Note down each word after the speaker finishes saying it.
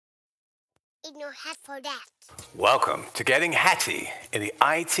in your head for that. Welcome to Getting Hatty in the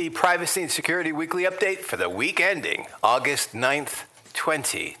IT Privacy and Security Weekly Update for the week ending August 9th,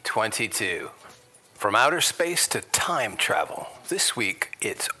 2022. From outer space to time travel, this week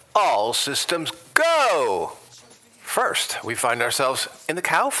it's all systems go! First, we find ourselves in the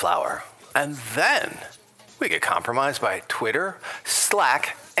Cowflower, and then we get compromised by Twitter,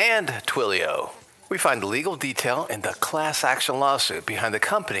 Slack, and Twilio. We find the legal detail in the class action lawsuit behind the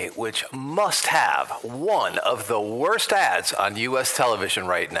company which must have one of the worst ads on U.S. television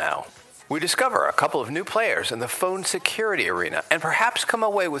right now. We discover a couple of new players in the phone security arena and perhaps come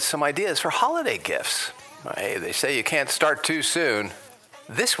away with some ideas for holiday gifts. Hey, they say you can't start too soon.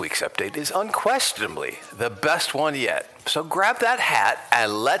 This week's update is unquestionably the best one yet, so grab that hat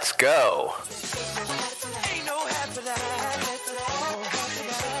and let's go.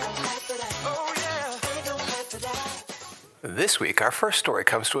 This week, our first story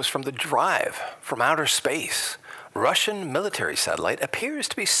comes to us from The Drive, from outer space. Russian military satellite appears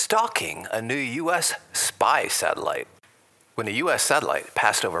to be stalking a new U.S. spy satellite. When a U.S. satellite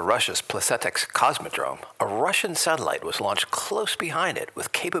passed over Russia's Plesetsk Cosmodrome, a Russian satellite was launched close behind it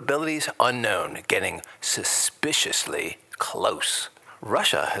with capabilities unknown, getting suspiciously close.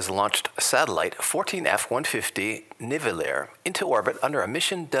 Russia has launched satellite 14F-150 Niveler into orbit under a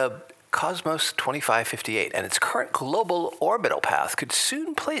mission dubbed Cosmos 2558, and its current global orbital path could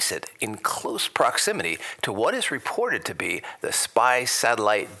soon place it in close proximity to what is reported to be the spy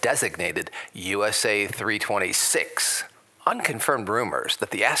satellite designated USA 326. Unconfirmed rumors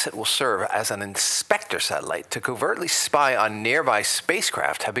that the asset will serve as an inspector satellite to covertly spy on nearby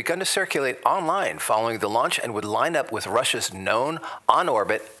spacecraft have begun to circulate online following the launch and would line up with Russia's known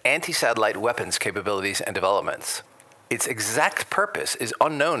on-orbit anti-satellite weapons capabilities and developments. Its exact purpose is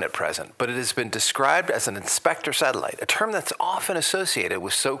unknown at present, but it has been described as an inspector satellite, a term that's often associated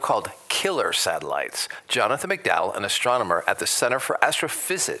with so-called killer satellites. Jonathan McDowell, an astronomer at the Center for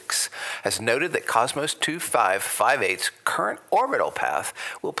Astrophysics, has noted that Cosmos 2558's current orbital path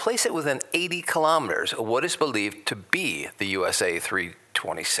will place it within 80 kilometers of what is believed to be the USA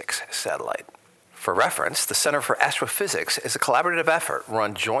 326 satellite. For reference, the Center for Astrophysics is a collaborative effort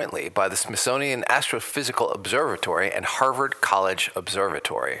run jointly by the Smithsonian Astrophysical Observatory and Harvard College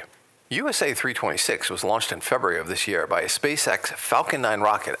Observatory. USA 326 was launched in February of this year by a SpaceX Falcon 9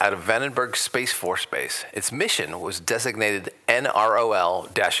 rocket out of Vandenberg Space Force Base. Its mission was designated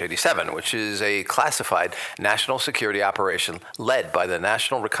NROL-87, which is a classified national security operation led by the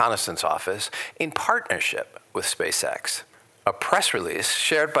National Reconnaissance Office in partnership with SpaceX. A press release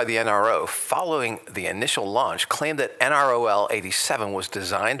shared by the NRO following the initial launch claimed that NROL-87 was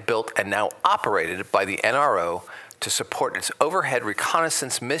designed, built, and now operated by the NRO to support its overhead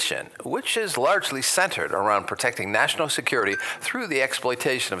reconnaissance mission, which is largely centered around protecting national security through the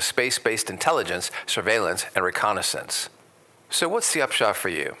exploitation of space-based intelligence, surveillance, and reconnaissance. So what's the upshot for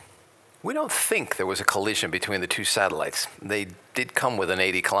you? We don't think there was a collision between the two satellites. They did come within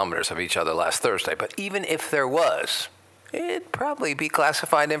 80 kilometers of each other last Thursday, but even if there was, it'd probably be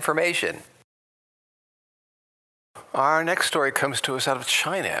classified information. Our next story comes to us out of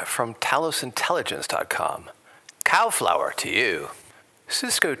China from TalosIntelligence.com. Cowflower to you.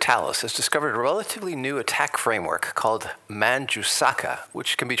 Cisco Talos has discovered a relatively new attack framework called Manjusaka,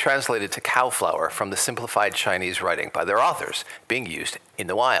 which can be translated to cowflower from the simplified Chinese writing by their authors, being used in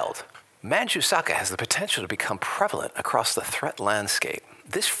the wild. Manjusaka has the potential to become prevalent across the threat landscape.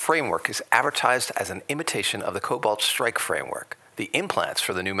 This framework is advertised as an imitation of the Cobalt Strike framework. The implants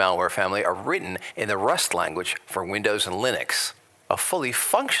for the new malware family are written in the Rust language for Windows and Linux. A fully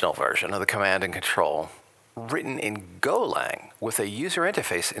functional version of the command and control, written in Golang with a user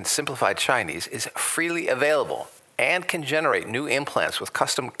interface in simplified Chinese, is freely available and can generate new implants with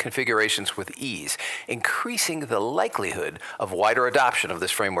custom configurations with ease, increasing the likelihood of wider adoption of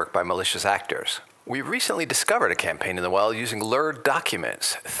this framework by malicious actors. We recently discovered a campaign in the wild using Lur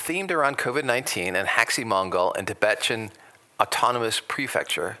documents themed around COVID-19 and Haxi-Mongol and Tibetan Autonomous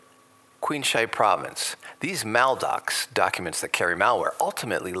Prefecture, Qinshay Province. These maldocs, documents that carry malware,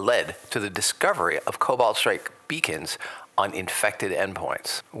 ultimately led to the discovery of Cobalt Strike beacons on infected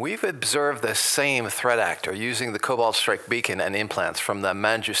endpoints. We've observed the same threat actor using the Cobalt Strike beacon and implants from the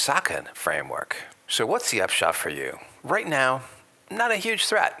Manjusaka framework. So what's the upshot for you? Right now, not a huge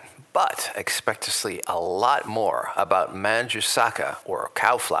threat, but expect to see a lot more about Manjusaka, or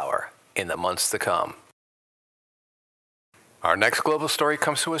cowflower, in the months to come. Our next global story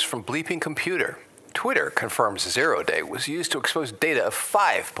comes to us from Bleeping Computer. Twitter confirms 0 Day was used to expose data of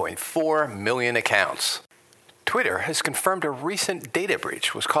 5.4 million accounts. Twitter has confirmed a recent data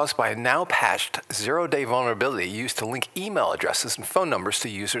breach was caused by a now-patched zero-day vulnerability used to link email addresses and phone numbers to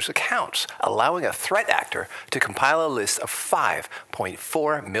users' accounts, allowing a threat actor to compile a list of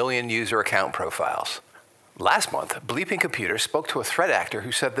 5.4 million user account profiles. Last month, Bleeping Computer spoke to a threat actor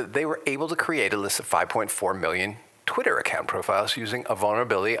who said that they were able to create a list of 5.4 million Twitter account profiles using a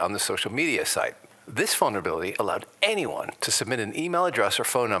vulnerability on the social media site. This vulnerability allowed anyone to submit an email address or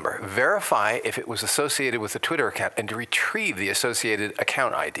phone number, verify if it was associated with a Twitter account, and to retrieve the associated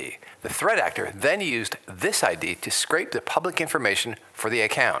account ID. The threat actor then used this ID to scrape the public information for the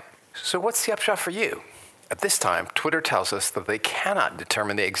account. So what's the upshot for you? At this time, Twitter tells us that they cannot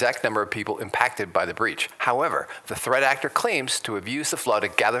determine the exact number of people impacted by the breach. However, the threat actor claims to have used the flaw to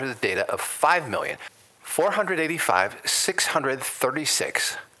gather the data of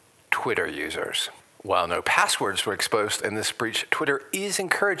 5,485,636 Twitter users. While no passwords were exposed in this breach, Twitter is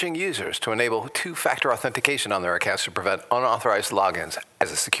encouraging users to enable two-factor authentication on their accounts to prevent unauthorized logins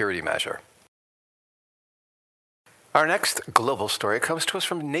as a security measure. Our next global story comes to us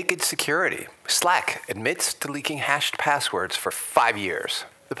from Naked Security. Slack admits to leaking hashed passwords for 5 years.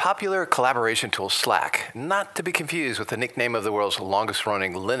 The popular collaboration tool Slack, not to be confused with the nickname of the world's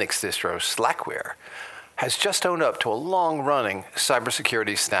longest-running Linux distro, Slackware, has just owned up to a long-running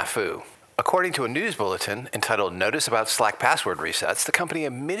cybersecurity snafu. According to a news bulletin entitled Notice About Slack Password Resets, the company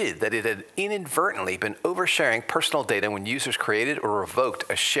admitted that it had inadvertently been oversharing personal data when users created or revoked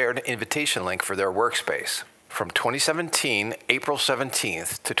a shared invitation link for their workspace. From 2017, April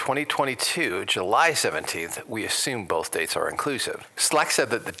 17th, to 2022, July 17th, we assume both dates are inclusive. Slack said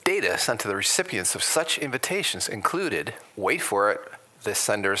that the data sent to the recipients of such invitations included, wait for it, the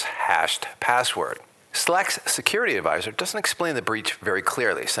sender's hashed password. Slack's security advisor doesn't explain the breach very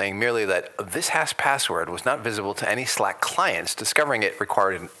clearly, saying merely that this hashed password was not visible to any Slack clients. Discovering it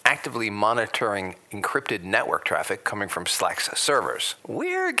required an actively monitoring encrypted network traffic coming from Slack's servers.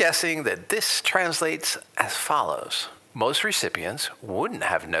 We're guessing that this translates as follows. Most recipients wouldn't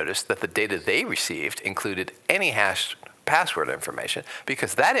have noticed that the data they received included any hashed password information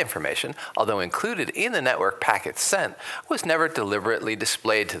because that information, although included in the network packets sent, was never deliberately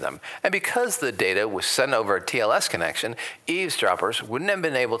displayed to them. And because the data was sent over a TLS connection, eavesdroppers wouldn't have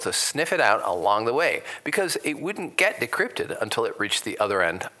been able to sniff it out along the way because it wouldn't get decrypted until it reached the other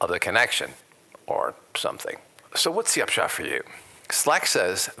end of the connection, or something. So what's the upshot for you? Slack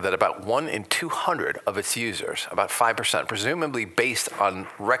says that about 1 in 200 of its users, about 5%, presumably based on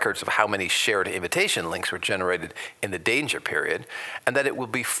records of how many shared invitation links were generated in the danger period, and that it will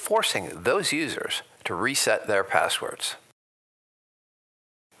be forcing those users to reset their passwords.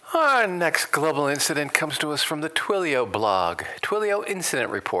 Our next global incident comes to us from the Twilio blog. Twilio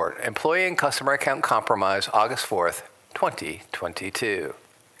Incident Report, Employee and Customer Account Compromise, August 4th, 2022.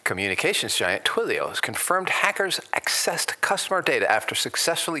 Communications giant Twilio has confirmed hackers accessed customer data after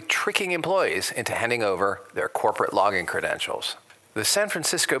successfully tricking employees into handing over their corporate login credentials. The San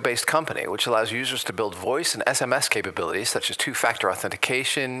Francisco-based company, which allows users to build voice and SMS capabilities such as two-factor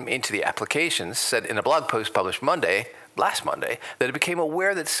authentication into the applications, said in a blog post published last Monday, that it became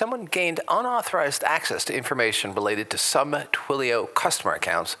aware that someone gained unauthorized access to information related to some Twilio customer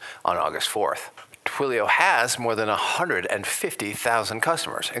accounts on August 4th. Twilio has more than 150,000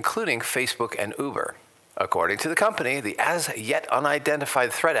 customers, including Facebook and Uber. According to the company, the as-yet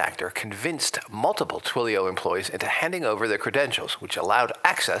unidentified threat actor convinced multiple Twilio employees into handing over their credentials, which allowed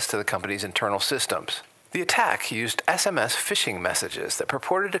access to the company's internal systems. The attack used SMS phishing messages that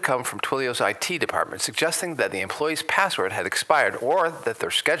purported to come from Twilio's IT department, suggesting that the employee's password had expired or that their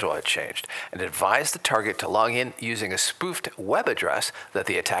schedule had changed, and advised the target to log in using a spoofed web address that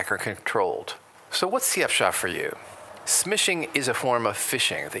the attacker controlled. So what's the upshot for you? Smishing is a form of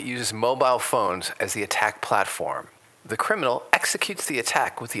phishing that uses mobile phones as the attack platform. The criminal executes the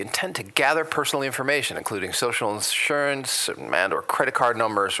attack with the intent to gather personal information, including social insurance and/or credit card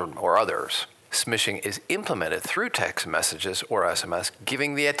numbers or others. Smishing is implemented through text messages or SMS,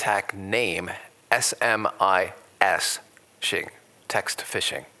 giving the attack name SMIS-shing, text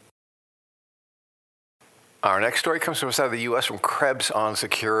phishing. Our next story comes from us out of the U.S. from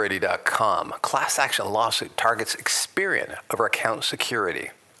KrebsOnSecurity.com. A class action lawsuit targets Experian over account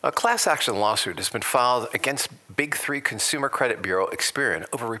security. A class action lawsuit has been filed against Big Three consumer credit bureau Experian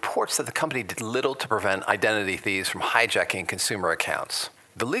over reports that the company did little to prevent identity thieves from hijacking consumer accounts.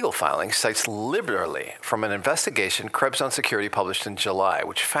 The legal filing cites liberally from an investigation Krebs on Security published in July,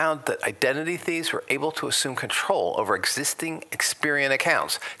 which found that identity thieves were able to assume control over existing Experian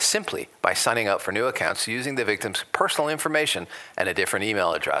accounts simply by signing up for new accounts using the victim's personal information and a different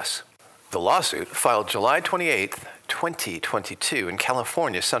email address. The lawsuit, filed July 28, 2022 in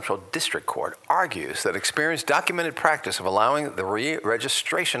California's Central District Court argues that Experian's documented practice of allowing the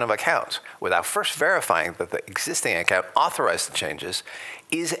re-registration of accounts without first verifying that the existing account authorized the changes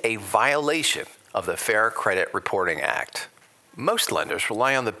is a violation of the Fair Credit Reporting Act. Most lenders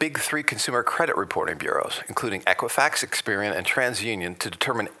rely on the big three consumer credit reporting bureaus, including Equifax, Experian, and TransUnion, to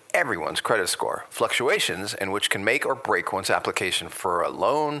determine everyone's credit score, fluctuations in which can make or break one's application for a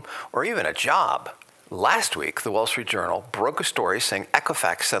loan or even a job. Last week, the Wall Street Journal broke a story saying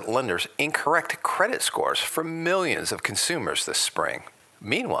Equifax sent lenders incorrect credit scores for millions of consumers this spring.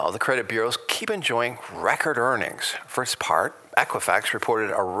 Meanwhile, the credit bureaus keep enjoying record earnings. For its part, Equifax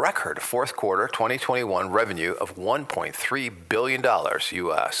reported a record fourth quarter 2021 revenue of $1.3 billion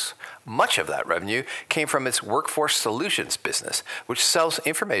US. Much of that revenue came from its Workforce Solutions business, which sells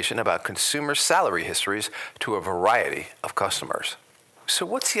information about consumer salary histories to a variety of customers. So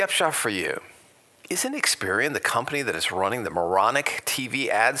what's the upshot for you? Isn't Experian the company that is running the moronic TV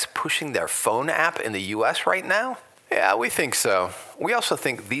ads pushing their phone app in the US right now? Yeah, we think so. We also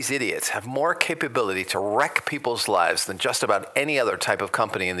think these idiots have more capability to wreck people's lives than just about any other type of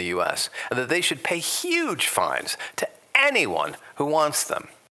company in the US, and that they should pay huge fines to anyone who wants them.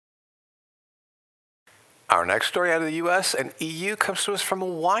 Our next story out of the US and EU comes to us from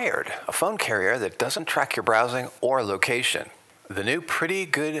Wired, a phone carrier that doesn't track your browsing or location. The new Pretty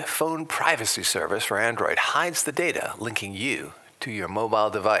Good phone privacy service for Android hides the data linking you to your mobile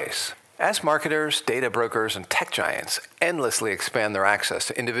device. As marketers, data brokers, and tech giants endlessly expand their access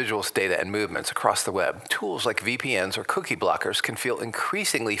to individuals' data and movements across the web, tools like VPNs or cookie blockers can feel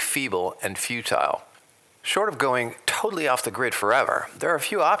increasingly feeble and futile. Short of going totally off the grid forever, there are a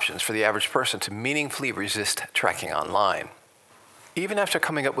few options for the average person to meaningfully resist tracking online. Even after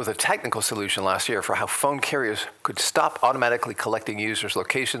coming up with a technical solution last year for how phone carriers could stop automatically collecting users'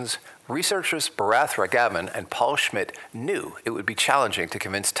 locations, researchers Bharath Raghavan and Paul Schmidt knew it would be challenging to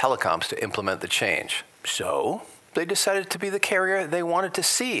convince telecoms to implement the change. So, they decided to be the carrier they wanted to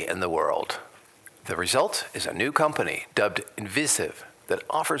see in the world. The result is a new company dubbed Invisive that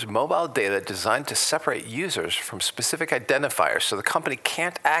offers mobile data designed to separate users from specific identifiers so the company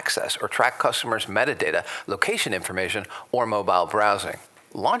can't access or track customers' metadata, location information, or mobile browsing.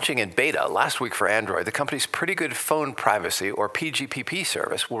 Launching in beta last week for Android, the company's Pretty Good Phone Privacy, or PGPP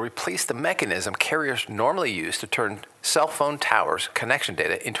service, will replace the mechanism carriers normally use to turn cell phone towers' connection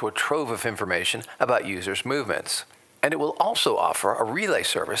data into a trove of information about users' movements. And it will also offer a relay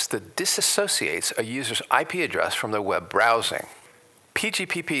service that disassociates a user's IP address from their web browsing.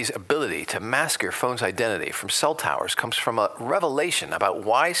 PGPP's ability to mask your phone's identity from cell towers comes from a revelation about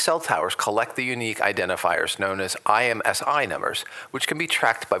why cell towers collect the unique identifiers known as IMSI numbers, which can be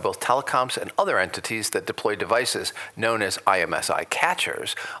tracked by both telecoms and other entities that deploy devices known as IMSI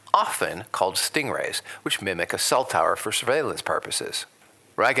catchers, often called stingrays, which mimic a cell tower for surveillance purposes.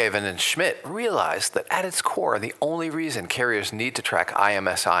 Raghavan and Schmidt realized that at its core, the only reason carriers need to track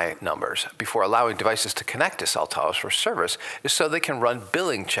IMSI numbers before allowing devices to connect to cell towers for service is so they can run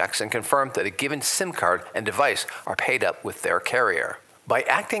billing checks and confirm that a given SIM card and device are paid up with their carrier. By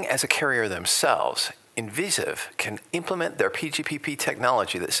acting as a carrier themselves, Invisive can implement their PGPP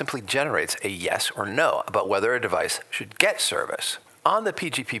technology that simply generates a yes or no about whether a device should get service. On the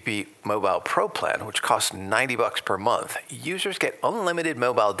PGPP Mobile Pro plan, which costs $90 per month, users get unlimited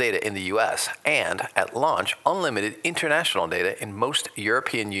mobile data in the US and, at launch, unlimited international data in most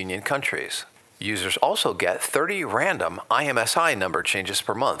European Union countries. Users also get 30 random IMSI number changes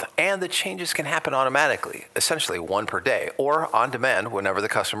per month, and the changes can happen automatically, essentially one per day, or on demand whenever the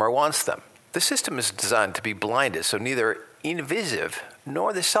customer wants them. The system is designed to be blinded, so neither Invisive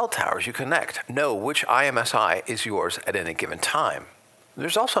nor the cell towers you connect know which IMSI is yours at any given time.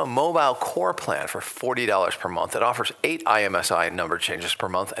 There's also a mobile core plan for $40 per month that offers 8 IMSI number changes per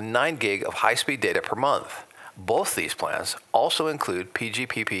month and 9 gig of high-speed data per month. Both these plans also include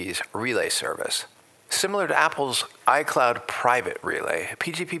PGPP's Relay service. Similar to Apple's iCloud Private Relay,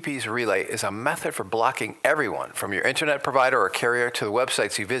 PGPP's Relay is a method for blocking everyone from your internet provider or carrier to the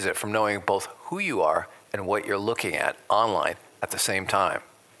websites you visit from knowing both who you are and what you're looking at online at the same time.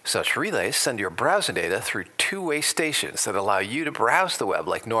 Such relays send your browsing data through two-way stations that allow you to browse the web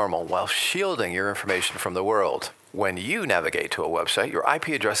like normal while shielding your information from the world. When you navigate to a website, your IP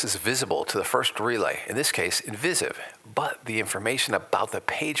address is visible to the first relay, in this case, Invisive, but the information about the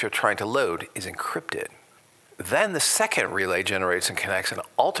page you're trying to load is encrypted. Then the second relay generates and connects an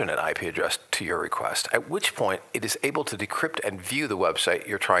alternate IP address to your request, at which point it is able to decrypt and view the website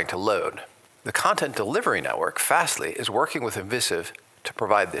you're trying to load. The content delivery network, Fastly, is working with Invisive to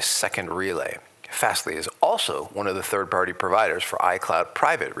provide this second relay. Fastly is also one of the third-party providers for iCloud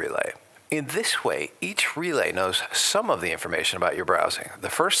Private Relay. In this way, each relay knows some of the information about your browsing. The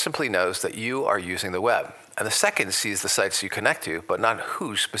first simply knows that you are using the web, and the second sees the sites you connect to, but not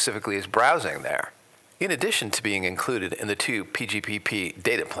who specifically is browsing there. In addition to being included in the two PGPP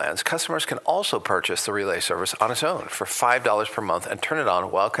data plans, customers can also purchase the relay service on its own for $5 per month and turn it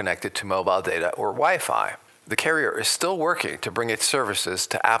on while connected to mobile data or Wi-Fi. The carrier is still working to bring its services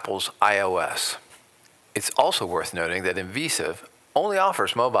to Apple's iOS. It's also worth noting that Invisive only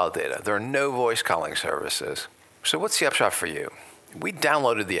offers mobile data. There are no voice calling services. So what's the upshot for you? We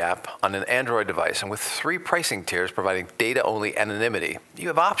downloaded the app on an Android device, and with 3 pricing tiers providing data-only anonymity, you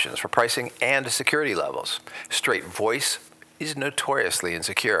have options for pricing and security levels. Straight voice is notoriously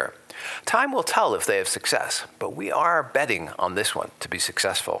insecure. Time will tell if they have success, but we are betting on this one to be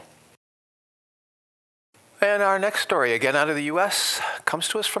successful. And our next story, again out of the US, comes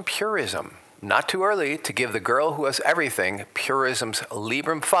to us from Purism. Not too early to give the girl who has everything Purism's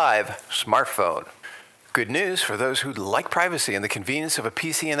Librem 5 smartphone. Good news for those who like privacy and the convenience of a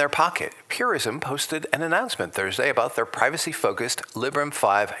PC in their pocket. Purism posted an announcement Thursday about their privacy-focused Librem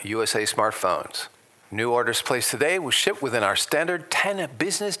 5 USA smartphones. New orders placed today will ship within our standard 10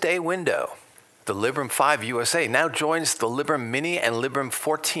 business day window. The Librem 5 USA now joins the Librem Mini and Librem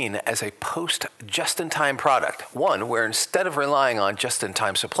 14 as a post-just-in-time product, one where instead of relying on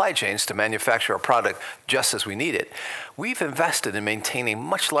just-in-time supply chains to manufacture a product just as we need it, we've invested in maintaining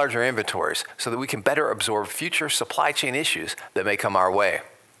much larger inventories so that we can better absorb future supply chain issues that may come our way.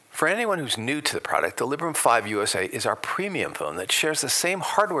 For anyone who's new to the product, the Librem 5 USA is our premium phone that shares the same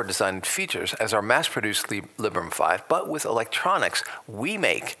hardware design and features as our mass-produced Librem 5, but with electronics we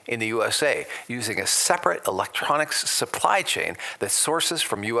make in the USA using a separate electronics supply chain that sources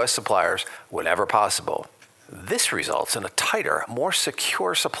from US suppliers whenever possible. This results in a tighter, more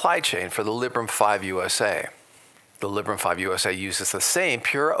secure supply chain for the Librem 5 USA. The Librem 5 USA uses the same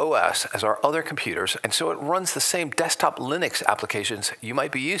Pure OS as our other computers, and so it runs the same desktop Linux applications you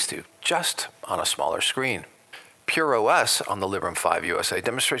might be used to, just on a smaller screen. Pure OS on the Librem 5 USA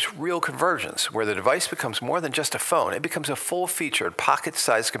demonstrates real convergence, where the device becomes more than just a phone. It becomes a full-featured,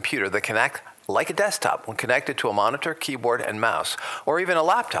 pocket-sized computer that can act like a desktop when connected to a monitor, keyboard, and mouse, or even a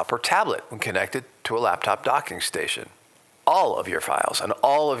laptop or tablet when connected to a laptop docking station. All of your files and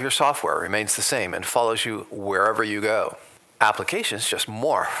all of your software remains the same and follows you wherever you go. Applications just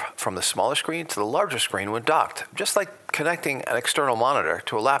morph from the smaller screen to the larger screen when docked, just like connecting an external monitor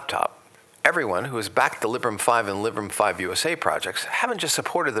to a laptop. Everyone who has backed the Librem 5 and Librem 5 USA projects haven't just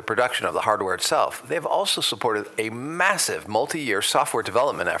supported the production of the hardware itself, they've also supported a massive multi-year software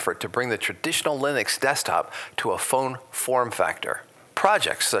development effort to bring the traditional Linux desktop to a phone form factor.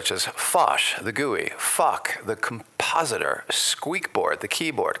 Projects such as Phosh, the GUI, Phoc, the compositor, Squeakboard, the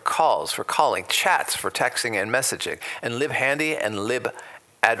keyboard, Calls for calling, Chats for texting and messaging, and LibHandy and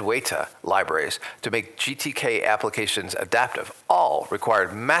libadwaita libraries to make GTK applications adaptive all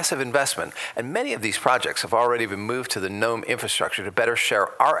required massive investment, and many of these projects have already been moved to the GNOME infrastructure to better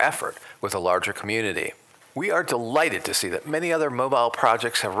share our effort with a larger community. We are delighted to see that many other mobile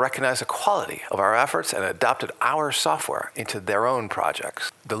projects have recognized the quality of our efforts and adopted our software into their own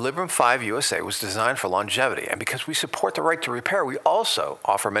projects. The Librem 5 USA was designed for longevity, and because we support the right to repair, we also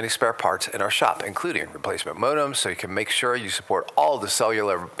offer many spare parts in our shop, including replacement modems, so you can make sure you support all the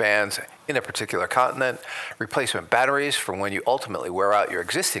cellular bands in a particular continent, replacement batteries for when you ultimately wear out your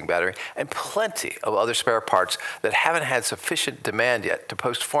existing battery, and plenty of other spare parts that haven't had sufficient demand yet to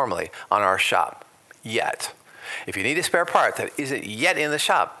post formally on our shop. Yet. If you need a spare part that isn't yet in the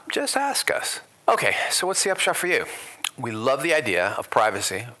shop, just ask us. Okay, so what's the upshot for you? We love the idea of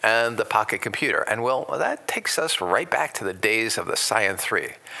privacy and the pocket computer, and well, that takes us right back to the days of the Cyan 3.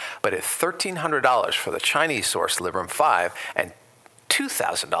 But at $1,300 for the Chinese-sourced Librem 5 and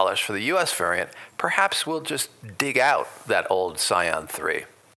 $2,000 for the US variant, perhaps we'll just dig out that old Cyan 3.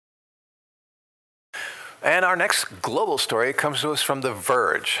 And our next global story comes to us from The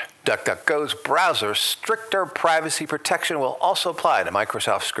Verge. DuckDuckGo's browser's stricter privacy protection will also apply to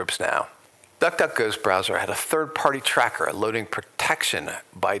Microsoft Scripts now. DuckDuckGo's browser had a third-party tracker loading protection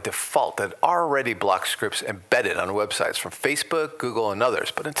by default that already blocked scripts embedded on websites from Facebook, Google, and others.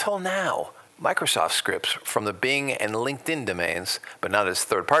 But until now, Microsoft scripts from the Bing and LinkedIn domains, but not as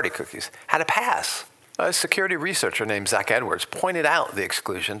third-party cookies, had a pass. A security researcher named Zach Edwards pointed out the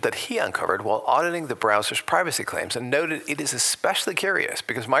exclusion that he uncovered while auditing the browser's privacy claims and noted it is especially curious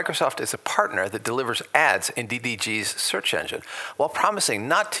because Microsoft is a partner that delivers ads in DDG's search engine while promising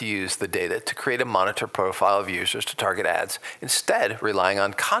not to use the data to create a monitor profile of users to target ads, instead relying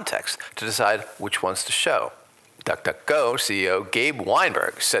on context to decide which ones to show. DuckDuckGo CEO Gabe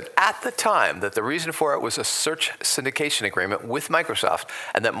Weinberg said at the time that the reason for it was a search syndication agreement with Microsoft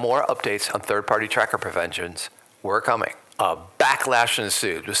and that more updates on third-party tracker preventions were coming. A backlash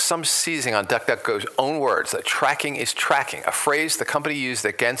ensued, with some seizing on DuckDuckGo's own words that tracking is tracking, a phrase the company used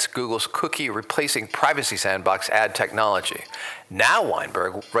against Google's cookie-replacing privacy sandbox ad technology. Now,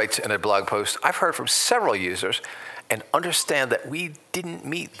 Weinberg writes in a blog post, I've heard from several users and understand that we didn't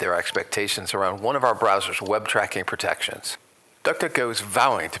meet their expectations around one of our browser's web tracking protections. DuckDuckGo is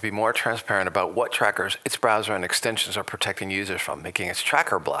vowing to be more transparent about what trackers its browser and extensions are protecting users from, making its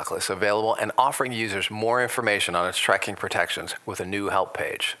tracker blocklist available and offering users more information on its tracking protections with a new help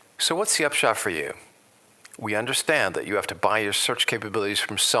page. So what's the upshot for you? We understand that you have to buy your search capabilities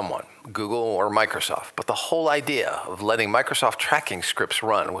from someone, Google or Microsoft, but the whole idea of letting Microsoft tracking scripts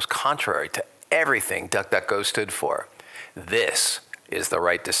run was contrary to everything DuckDuckGo stood for. This is the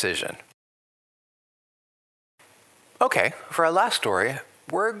right decision. Okay, for our last story,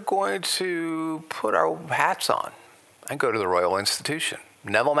 we're going to put our hats on and go to the Royal Institution.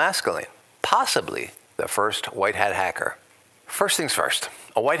 Neville Maskelyne, possibly the first white hat hacker. First things first,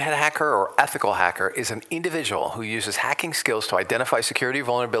 a white hat hacker or ethical hacker is an individual who uses hacking skills to identify security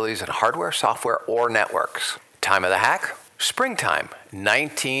vulnerabilities in hardware, software, or networks. Time of the hack? Springtime,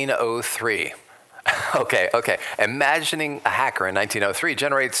 1903. Okay. Imagining a hacker in 1903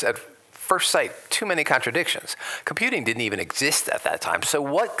 generates at first sight too many contradictions. Computing didn't even exist at that time, so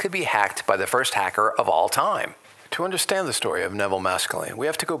what could be hacked by the first hacker of all time? To understand the story of Neville Maskelyne, we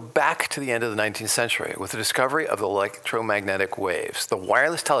have to go back to the end of the 19th century with the discovery of the electromagnetic waves. The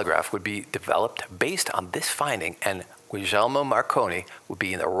wireless telegraph would be developed based on this finding, and Guglielmo Marconi would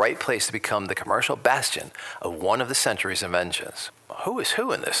be in the right place to become the commercial bastion of one of the century's inventions. Who is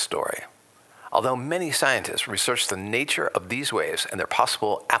who in this story? Although many scientists researched the nature of these waves and their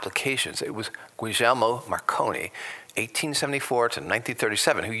possible applications, it was Guglielmo Marconi, 1874 to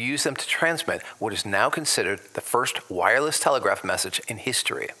 1937, who used them to transmit what is now considered the first wireless telegraph message in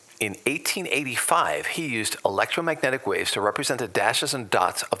history. In 1885, he used electromagnetic waves to represent the dashes and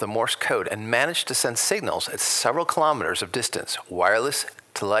dots of the Morse code and managed to send signals at several kilometers of distance. Wireless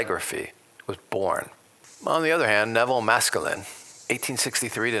telegraphy was born. On the other hand, Neville Maskelyne,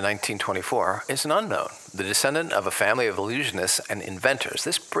 1863 to 1924, is an unknown. The descendant of a family of illusionists and inventors,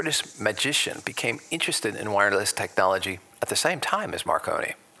 this British magician became interested in wireless technology at the same time as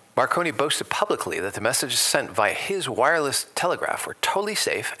Marconi. Marconi boasted publicly that the messages sent via his wireless telegraph were totally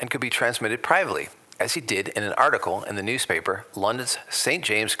safe and could be transmitted privately, as he did in an article in the newspaper London's St.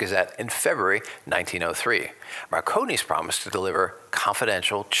 James Gazette in February 1903. Marconi's promise to deliver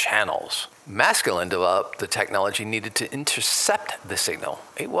confidential channels. Maskelyne developed the technology needed to intercept the signal.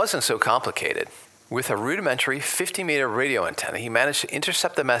 It wasn't so complicated. With a rudimentary 50-meter radio antenna, he managed to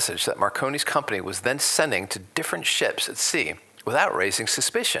intercept the message that Marconi's company was then sending to different ships at sea without raising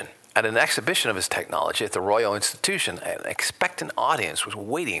suspicion. At an exhibition of his technology at the Royal Institution, an expectant audience was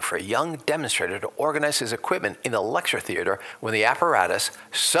waiting for a young demonstrator to organize his equipment in the lecture theater when the apparatus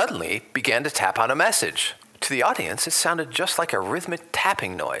suddenly began to tap on a message. To the audience, it sounded just like a rhythmic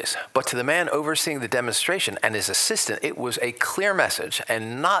tapping noise, but to the man overseeing the demonstration and his assistant, it was a clear message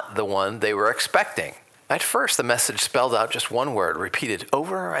and not the one they were expecting. At first, the message spelled out just one word, repeated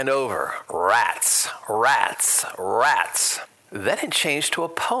over and over: rats, rats, rats. Then it changed to a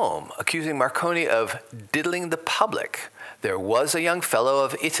poem accusing Marconi of diddling the public. There was a young fellow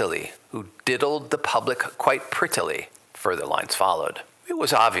of Italy who diddled the public quite prettily. Further lines followed. It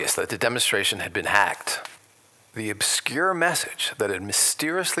was obvious that the demonstration had been hacked. The obscure message that had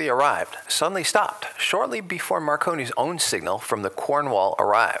mysteriously arrived suddenly stopped shortly before Marconi's own signal from the Cornwall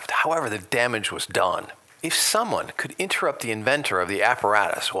arrived. However, the damage was done. If someone could interrupt the inventor of the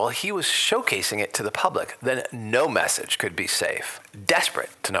apparatus while he was showcasing it to the public, then no message could be safe. Desperate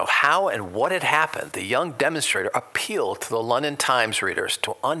to know how and what had happened, the young demonstrator appealed to the London Times readers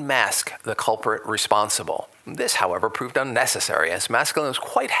to unmask the culprit responsible. This, however, proved unnecessary, as Maskelyne was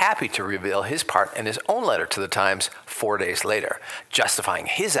quite happy to reveal his part in his own letter to the Times 4 days later, justifying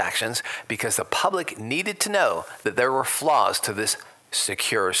his actions because the public needed to know that there were flaws to this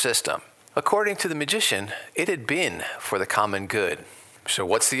secure system. According to the magician, it had been for the common good. So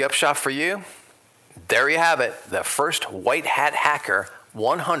what's the upshot for you? There you have it, the first white hat hacker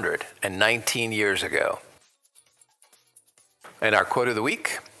 119 years ago. And our quote of the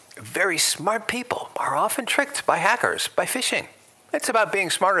week: very smart people are often tricked by hackers by phishing. It's about being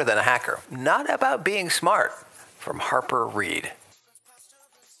smarter than a hacker, not about being smart. From Harper Reed.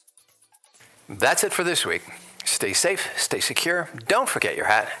 That's it for this week. Stay safe, stay secure, don't forget your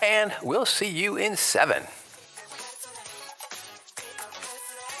hat, and we'll see you in 7.